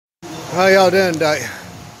How y'all doing today?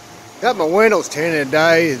 Got my windows tinted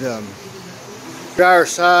today. The driver's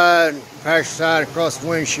side, passenger side, across the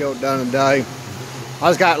windshield done today. I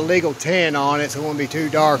just got legal tint on it, so it won't be too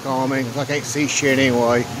dark on me, because I can't see shit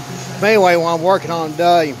anyway. But anyway, what I'm working on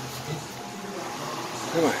today, in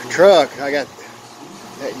my truck, I got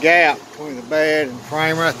that gap between the bed and the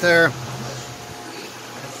frame right there.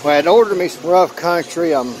 Well, I had ordered me some rough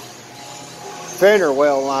country fender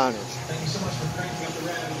well liners.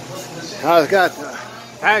 I got the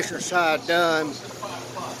passenger side done.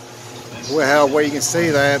 Well, where you can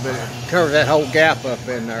see that, but it covers that whole gap up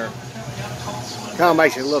in there. Kind of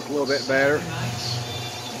makes it look a little bit better.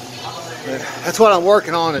 But that's what I'm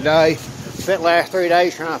working on today. Spent the last 3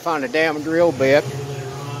 days trying to find a damn drill bit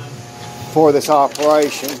for this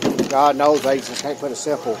operation. God knows they just can't put a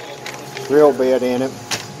simple drill bit in it.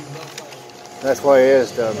 That's what it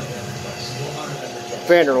is, the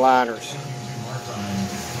fender liners.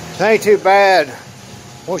 It ain't too bad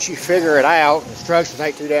once you figure it out. Instructions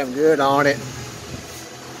ain't too damn good on it.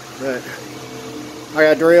 But I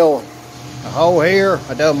gotta drill a hole here.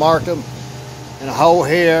 I done marked them. And a hole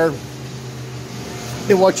here.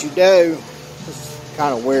 Then what you do, this is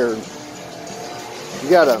kind of weird. You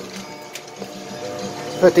gotta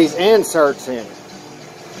put these inserts in.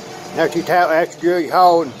 After you drill your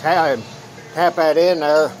hole and tap that in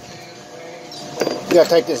there, you gotta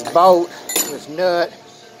take this bolt, this nut,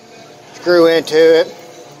 screw into it,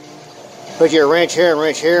 put your wrench here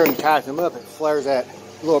and you tighten them up, it flares that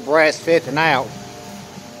little brass fitting out.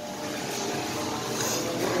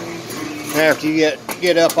 After you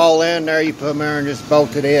get up all in there, you put them there and just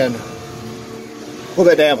bolt it in. A little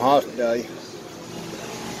bit damn hot today.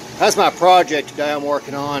 That's my project today I'm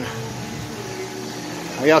working on.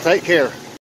 Well, y'all take care.